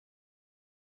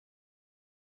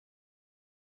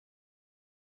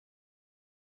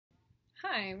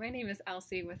Hi, my name is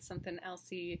Alcy with Somethin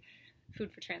Alcy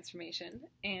Food for Transformation,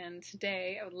 and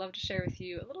today I would love to share with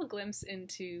you a little glimpse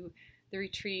into the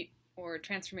retreat or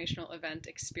transformational event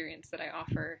experience that I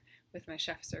offer with my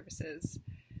chef services.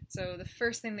 So the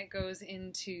first thing that goes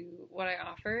into what I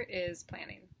offer is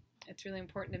planning. It's really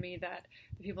important to me that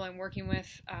the people I'm working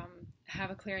with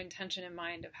have a clear intention in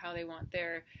mind of how they want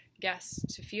their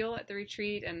guests to feel at the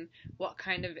retreat and what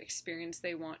kind of experience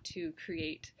they want to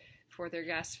create for their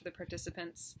guests, for the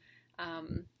participants.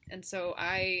 And so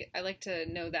I like to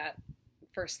know that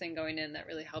first thing going in. That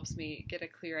really helps me get a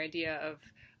clear idea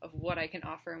of what I can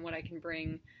offer and what I can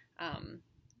bring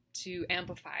to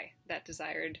amplify that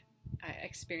desired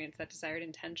experience, that desired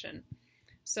intention.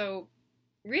 So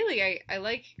really, I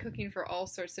like cooking for all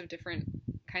sorts of different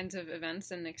kinds of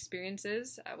events and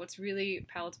experiences. What's really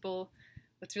palpable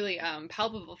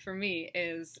for me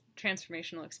is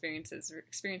transformational experiences, or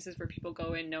experiences where people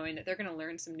go in knowing that they're going to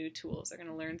learn some new tools, they're going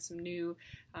to learn some new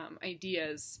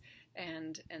ideas,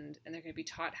 and they're going to be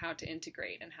taught how to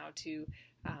integrate and how to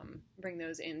bring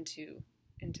those into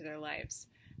their lives.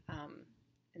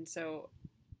 And so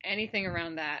anything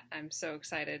around that, I'm so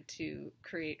excited to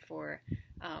create for.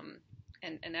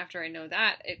 And after I know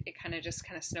that, it kind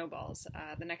of snowballs.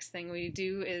 The next thing we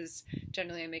do is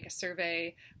generally I make a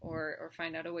survey or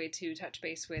find out a way to touch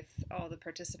base with all the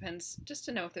participants just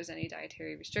to know if there's any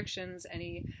dietary restrictions,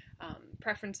 any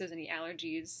preferences, any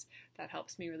allergies. That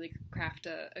helps me really craft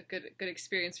a good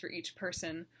experience for each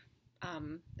person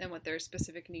and what their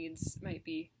specific needs might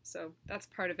be. So that's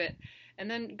part of it. And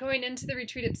then going into the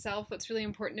retreat itself, what's really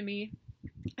important to me,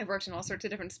 I've worked in all sorts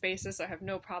of different spaces, so I have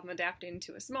no problem adapting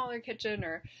to a smaller kitchen,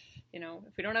 or,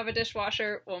 if we don't have a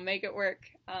dishwasher, we'll make it work,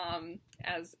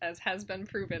 as has been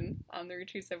proven on the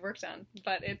retreats I've worked on.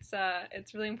 But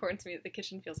it's really important to me that the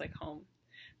kitchen feels like home,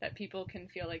 that people can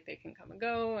feel like they can come and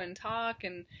go and talk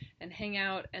and hang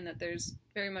out, and that there's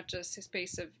very much a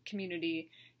space of community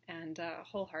and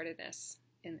wholeheartedness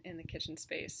in the kitchen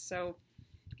space. So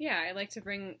yeah, I like to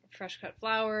bring fresh cut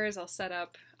flowers. I'll set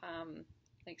up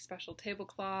like special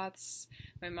tablecloths.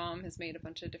 My mom has made a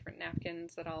bunch of different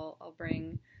napkins that I'll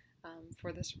bring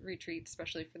for this retreat,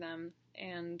 especially for them.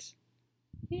 And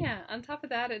yeah, on top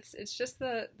of that, it's just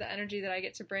the energy that I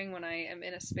get to bring when I am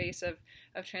in a space of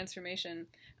transformation.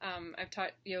 I've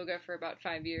taught yoga for about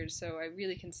 5 years, so I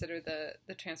really consider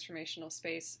the transformational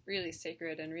space really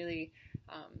sacred and really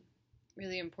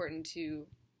important to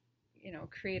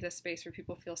create a space where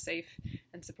people feel safe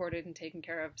and supported and taken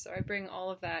care of. So I bring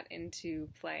all of that into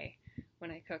play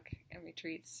when I cook and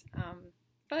retreats.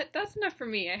 But that's enough for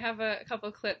me. I have a couple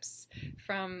of clips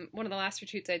from one of the last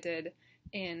retreats I did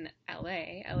in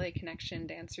LA Connection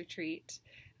Dance Retreat,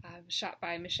 shot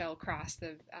by Michelle Cross.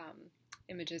 The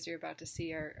images you're about to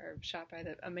see are shot by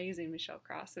the amazing Michelle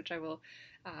Cross, which I will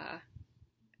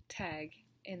tag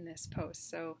in this post.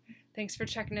 So thanks for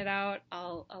checking it out.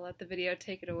 I'll let the video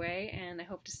take it away, and I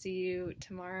hope to see you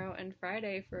tomorrow and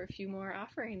Friday for a few more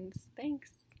offerings.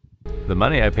 Thanks. The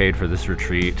money I paid for this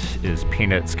retreat is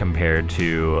peanuts compared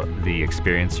to the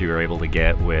experience you were able to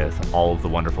get with all of the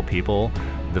wonderful people.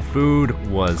 The food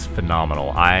was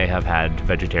phenomenal. I have had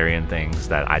vegetarian things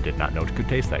that I did not know could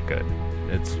taste that good.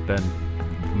 It's been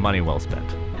money well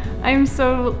spent. I'm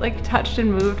so touched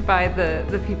and moved by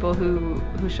the people who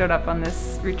showed up on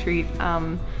this retreat.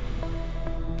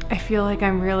 I feel like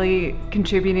I'm really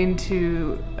contributing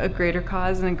to a greater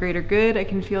cause and a greater good. I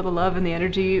can feel the love and the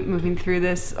energy moving through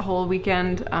this whole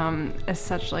weekend as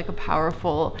such a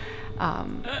powerful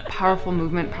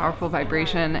movement, powerful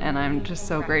vibration, and I'm just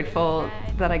so grateful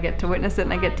that I get to witness it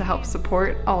and I get to help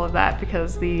support all of that,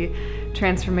 because the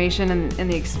transformation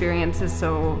and the experience is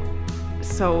so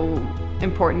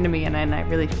important to me, and I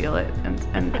really feel it,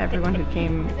 and everyone who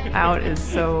came out is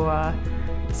so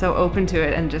open to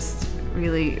it and just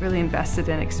really invested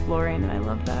in exploring, and I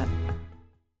love that.